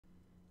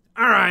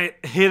Alright,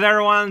 hey there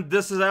everyone,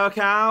 this is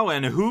Elcow,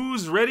 and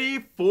who's ready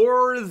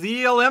for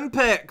the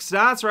Olympics?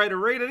 That's right, a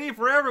rated E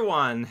for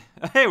everyone.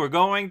 Hey, we're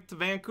going to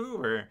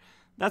Vancouver.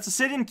 That's a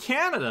city in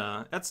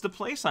Canada. That's the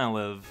place I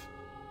live.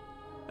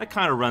 That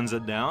kind of runs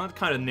it down. It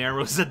kind of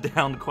narrows it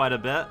down quite a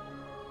bit.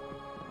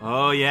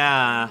 Oh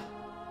yeah.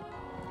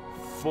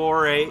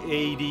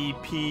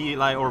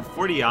 480p, or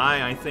 40i,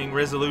 I think,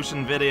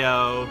 resolution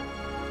video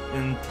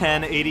in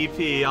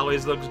 1080p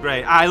always looks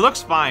great. It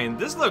looks fine.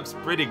 This looks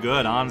pretty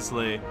good,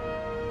 honestly.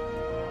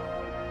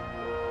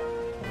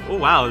 Oh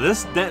wow,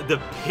 the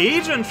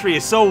pageantry.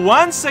 So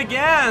once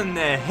again,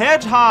 the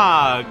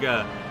hedgehog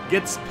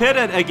gets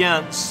pitted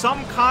against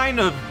some kind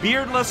of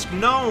beardless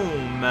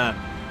gnome.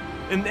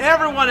 And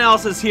everyone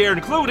else is here,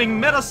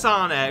 including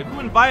Metasonic.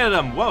 Who invited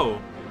him?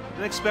 Whoa.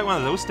 Didn't expect one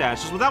of those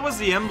statues. Well, that was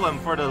the emblem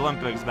for the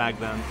Olympics back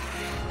then.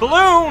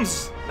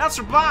 Balloons! That's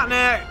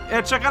Robotnik!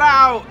 Yeah, check it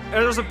out!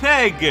 There's a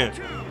pig!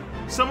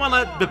 Someone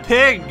let the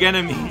pig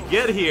enemy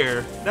get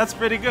here. That's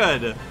pretty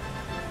good.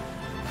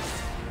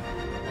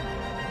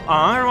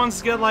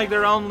 Everyone's got like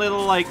their own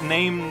little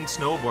named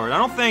snowboard. I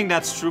don't think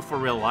that's true for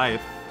real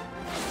life.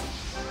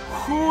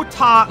 Who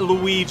taught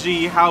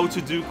Luigi how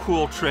to do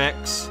cool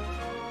tricks?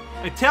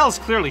 Tails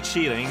clearly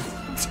cheating.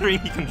 He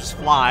can just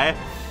fly.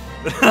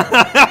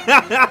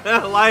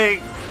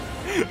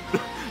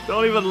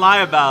 Don't even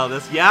lie about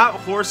this. Yeah,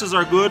 horses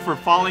are good for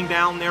falling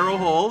down narrow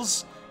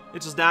holes.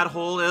 It's just that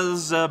hole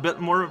is a bit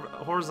more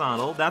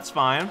horizontal. That's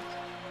fine.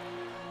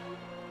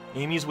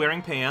 Amy's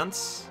wearing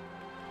pants.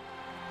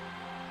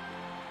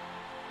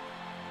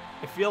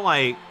 I feel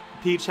like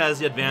Peach has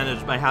the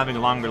advantage by having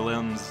longer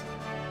limbs.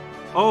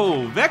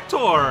 Oh,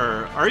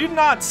 Vector! Are you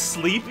not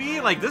sleepy?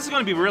 This is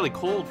gonna be really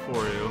cold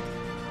for you.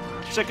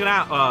 Check it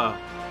out.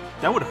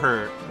 That would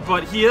hurt.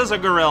 But he is a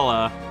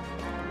gorilla.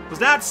 Was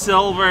that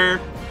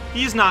silver?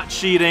 He's not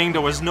cheating.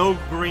 There was no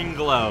green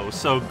glow,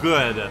 so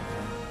good.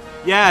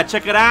 Yeah,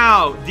 check it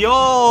out. The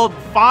old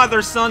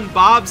father-son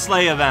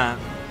bobsleigh event.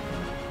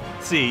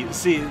 See,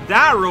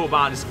 that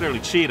robot is clearly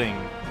cheating.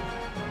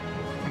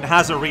 It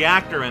has a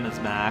reactor in its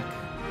back.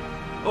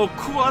 Oh,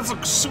 cool. That's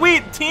a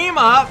sweet team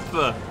up.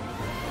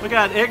 Look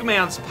at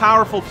Eggman's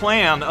powerful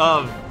plan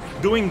of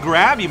doing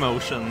grab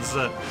emotions.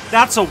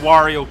 That's a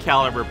Wario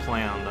caliber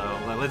plan, though.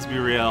 Let's be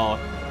real.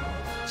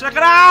 Check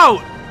it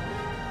out!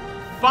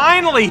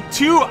 Finally,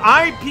 two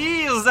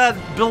IPs that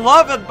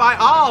beloved by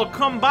all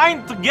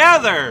combined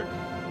together!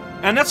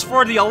 And it's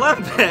for the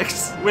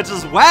Olympics, which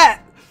is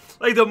wet!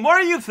 The more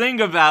you think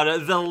about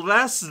it, the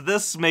less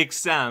this makes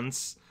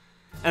sense.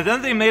 And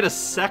then they made a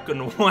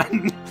second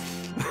one.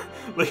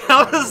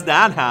 How does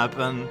that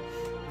happen?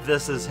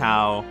 This is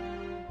how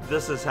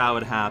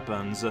it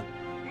happens.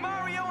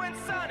 Mario and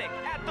Sonic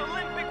at the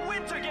Olympic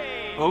Winter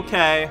Games!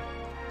 Okay.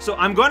 So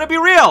I'm gonna be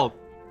real!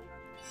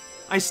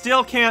 I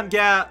still can't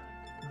get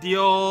the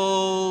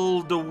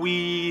old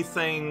Wii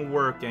thing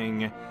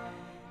working.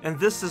 And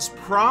this is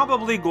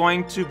probably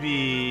going to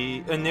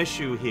be an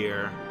issue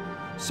here.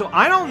 So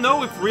I don't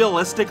know if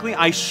realistically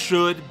I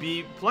should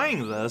be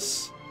playing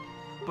this.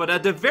 But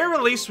at the very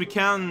least we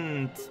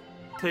can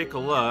take a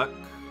look.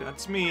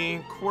 That's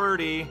me,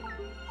 QWERTY.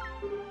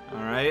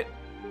 Alright.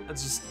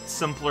 That's just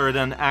simpler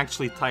than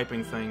actually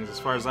typing things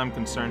as far as I'm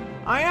concerned.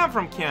 I am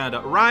from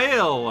Canada.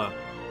 Rael!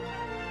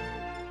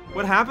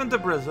 What happened to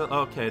Brazil?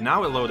 Okay,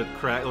 now it loaded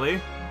correctly.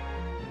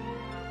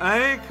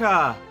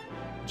 Aika!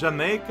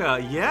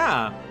 Jamaica,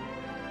 yeah!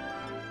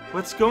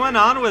 What's going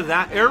on with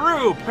that?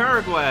 Peru,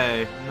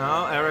 Paraguay!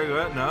 No,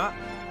 Paraguay, no.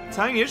 It's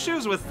having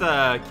issues with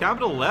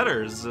capital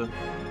letters. Alright,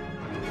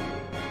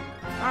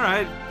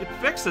 it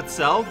fixed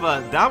itself,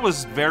 but that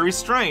was very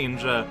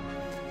strange.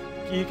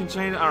 You can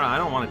change. Alright, I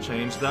don't want to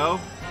change though.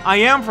 I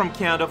am from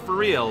Canada for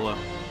real.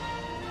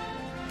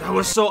 That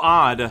was so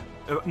odd.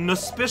 An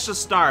auspicious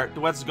start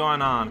to what's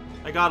going on.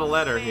 I got a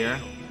letter here.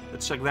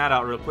 Let's check that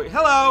out real quick.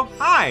 Hello!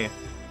 Hi!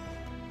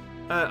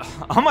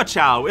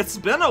 Chow, it's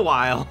been a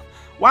while.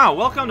 Wow,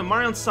 welcome to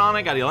Mario and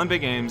Sonic at the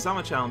Olympic Games.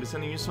 Chow, I'll be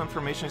sending useful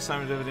information.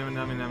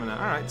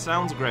 Alright,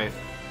 sounds great.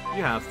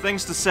 You have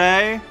things to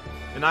say,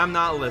 and I'm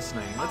not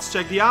listening. Let's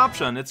check the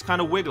option. It's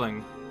kind of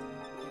wiggling.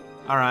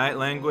 Alright,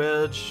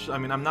 language. I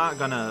mean, I'm not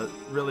gonna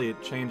really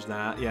change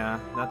that. Yeah,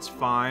 that's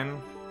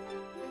fine.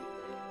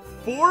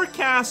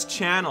 Forecast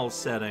channel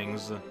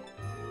settings.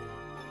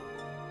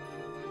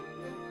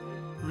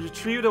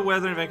 Retrieve the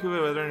weather in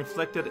Vancouver, weather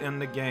reflected in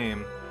the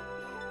game.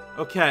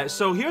 Okay,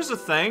 so here's the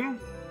thing.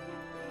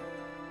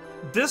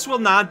 This will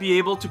not be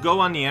able to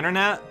go on the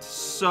internet,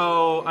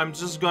 so I'm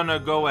just gonna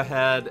go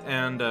ahead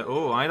and...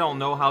 oh, I don't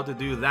know how to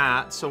do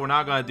that, so we're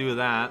not gonna do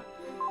that.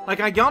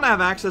 I don't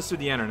have access to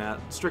the internet,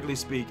 strictly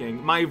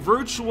speaking. My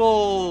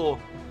virtual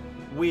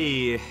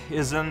Wii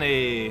is in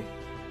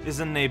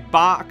a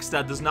box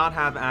that does not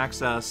have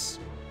access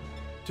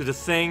to the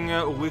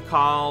thing we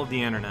call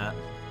the internet.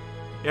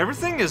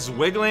 Everything is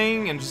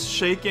wiggling and just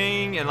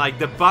shaking, and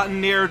the button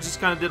there just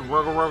kind of did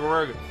wiggle, wiggle,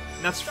 wiggle.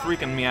 That's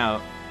freaking me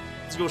out.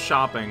 Let's go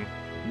shopping.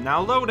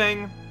 Now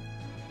loading.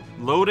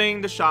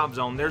 Loading the shop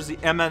zone. There's the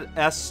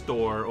M&S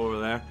store over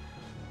there.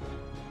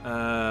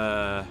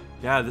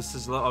 Yeah, this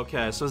is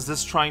okay. So is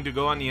this trying to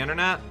go on the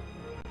internet?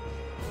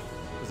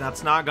 Because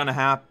that's not gonna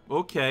happen.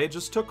 Okay,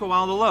 just took a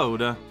while to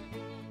load.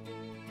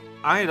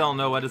 I don't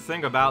know what to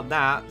think about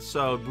that.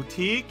 So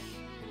boutique.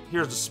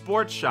 Here's the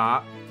sports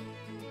shop.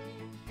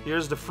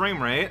 Here's the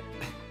frame rate.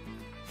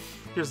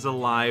 Here's the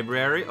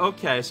library.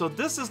 Okay, so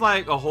this is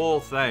like a whole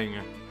thing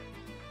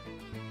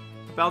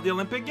about the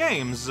Olympic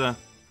Games.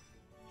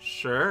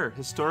 Sure,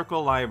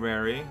 historical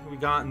library. We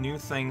got new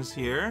things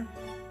here.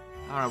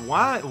 All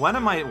right, why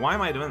am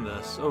I doing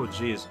this? Oh,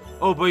 jeez.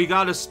 Oh, but you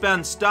gotta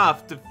spend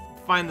stuff to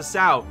find this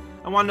out.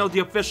 I want to know the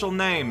official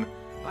name.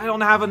 I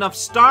don't have enough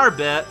star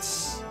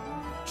bits.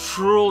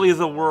 Truly,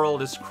 the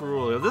world is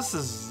cruel. This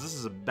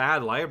is a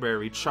bad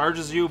library.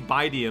 Charges you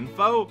by the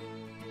info.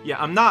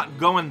 Yeah, I'm not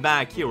going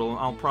back here. Well,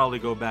 I'll probably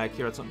go back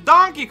here at some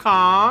Donkey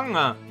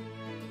Kong.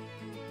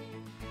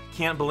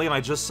 Can't believe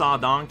I just saw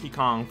Donkey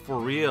Kong for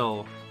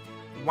real.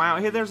 Wow,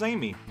 hey, there's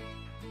Amy.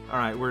 All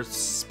right, we're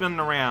spinning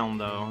around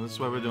though. This is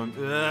what we're doing.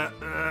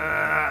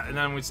 And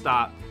then we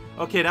stop.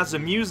 Okay, that's a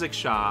music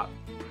shop.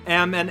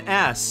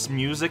 M&S,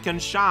 music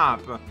and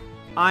shop.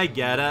 I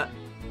get it.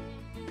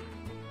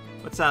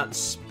 What's that?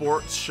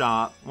 Sports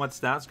shop. What's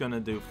that's gonna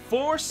do?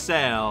 For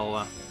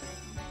sale.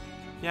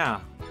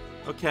 Yeah.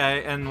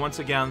 Okay, and once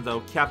again,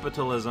 though,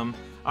 capitalism.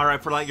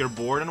 Alright, for like your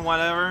board and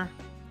whatever.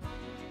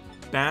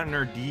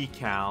 Banner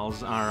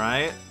decals,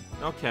 alright.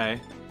 Okay.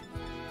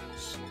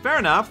 Fair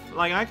enough.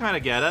 Like, I kind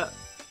of get it.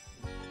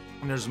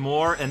 And there's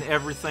more, and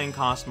everything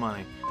costs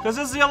money. Because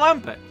it's the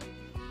Olympic.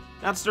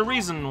 That's the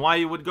reason why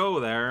you would go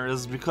there,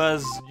 is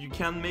because you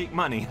can make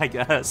money, I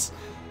guess.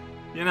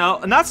 You know,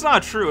 and that's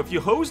not true. If you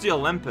host the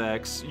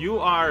Olympics, you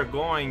are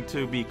going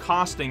to be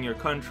costing your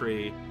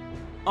country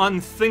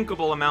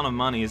unthinkable amount of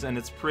monies, and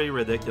it's pretty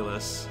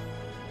ridiculous.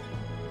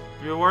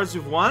 The awards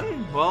you've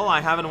won? Well, I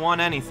haven't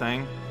won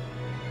anything.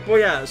 Well,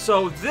 yeah,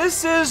 so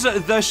this is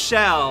the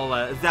shell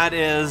that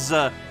is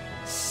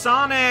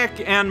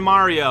Sonic and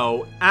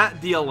Mario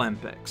at the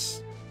Olympics.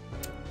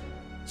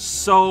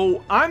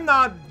 So, I'm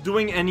not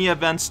doing any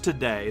events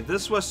today.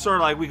 This was sort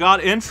of like, we got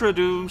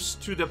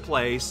introduced to the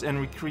place and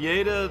we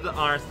created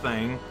our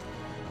thing.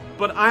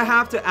 But I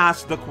have to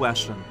ask the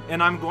question,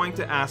 and I'm going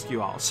to ask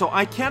you all. So,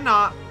 I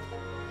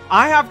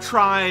have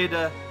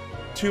tried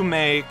to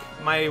make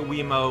my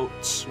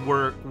wiimotes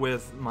work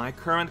with my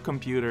current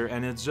computer,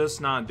 and it's just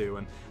not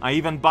doing. I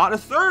even bought a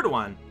third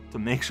one to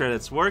make sure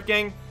it's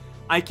working.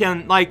 I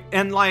can, like,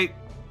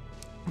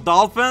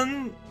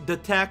 Dolphin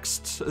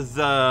detects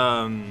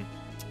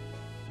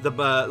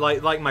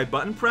like my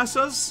button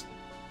presses,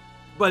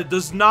 but it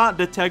does not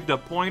detect the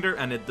pointer,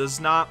 and it does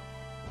not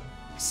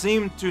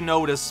seem to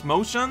notice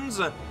motions,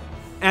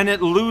 and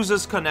it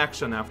loses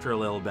connection after a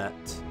little bit,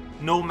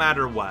 no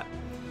matter what.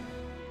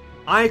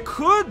 I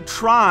could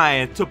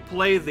try to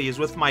play these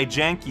with my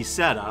janky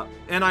setup,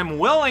 and I'm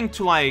willing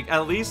to, like,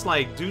 at least,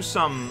 like, do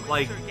some,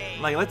 like,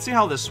 let's see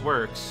how this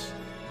works.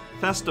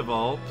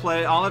 Festival,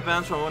 play all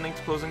events from opening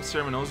to closing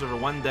ceremonies over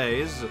 1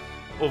 day.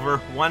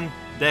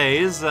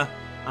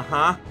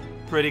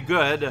 Pretty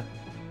good.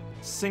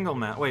 Single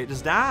match. Wait,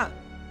 does that...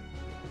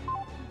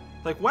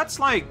 Like, what's,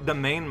 like, the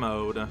main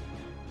mode?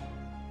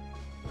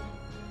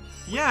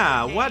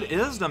 Yeah, what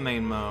is the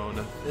main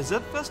mode? Is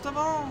it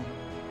festival?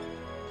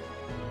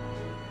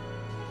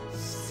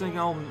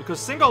 Single... Because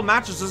single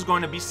matches is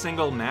going to be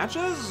single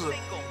matches?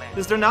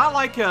 Is there not,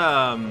 like,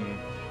 One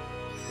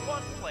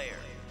player.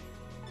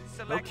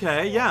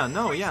 Okay, yeah,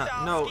 no,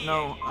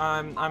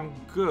 I'm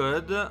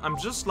good. I'm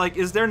just, like,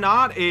 is there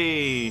not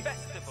a...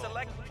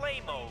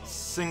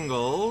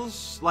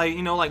 Singles, like,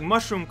 you know, like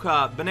mushroom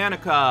cup, banana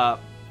cup,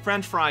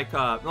 french fry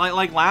cup,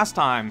 like last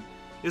time.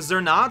 Is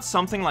there not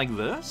something like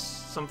this?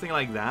 Something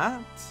like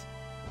that?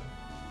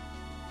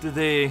 Did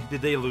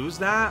they lose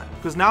that?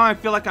 Because now I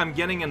feel like I'm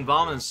getting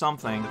involved in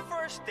something.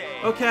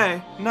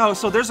 Okay, no,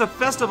 so there's a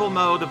festival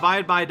mode,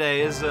 divide by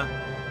days.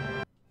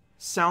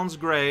 Sounds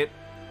great.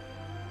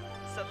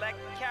 Select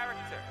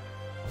character.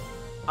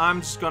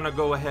 I'm just gonna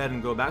go ahead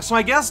and go back. So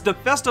I guess the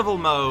festival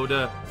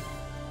mode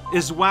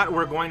is what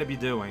we're going to be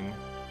doing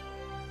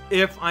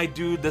if I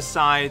do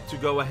decide to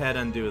go ahead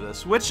and do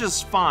this, which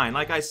is fine,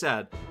 like I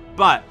said,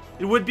 but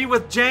it would be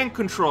with jank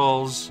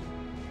controls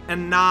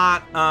and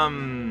not,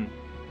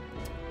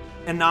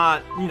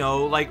 you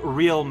know, like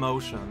real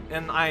motion.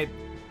 And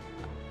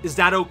is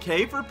that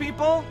okay for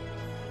people?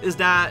 Is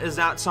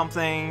that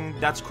something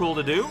that's cool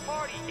to do?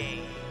 Party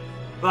game.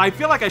 But I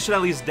feel like I should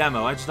at least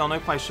demo. I just don't know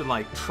if I should,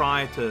 like,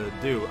 try to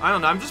do. I don't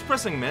know, I'm just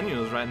pressing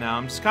menus right now.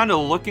 I'm just kind of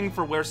looking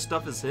for where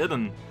stuff is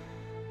hidden.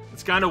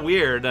 It's kind of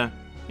weird.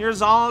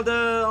 Here's all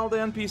the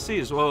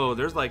NPCs. Whoa,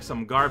 there's like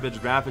some garbage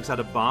graphics at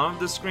the bottom of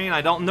the screen.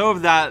 I don't know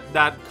if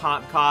that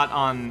caught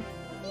on.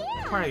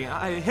 Party.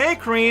 Hey,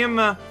 Cream.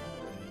 How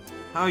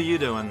are you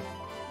doing?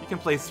 You can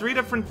play 3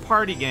 different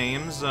party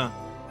games. All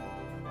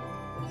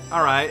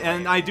right,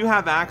 and I do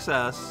have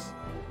access.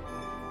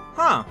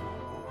 Huh?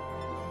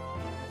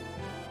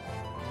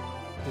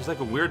 There's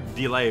like a weird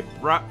delay.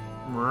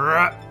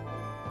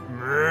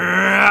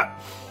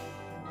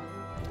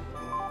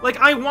 Like,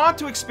 I want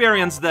to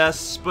experience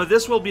this, but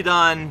this will be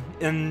done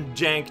in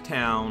Jank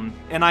Town,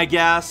 and I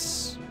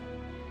guess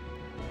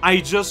I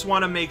just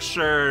want to make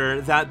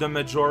sure that the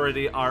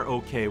majority are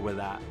okay with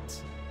that.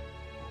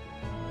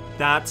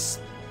 That's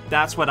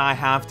what I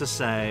have to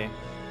say,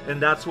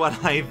 and that's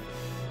what I've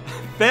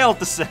failed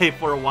to say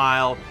for a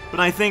while, but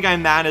I think I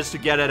managed to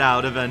get it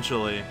out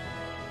eventually.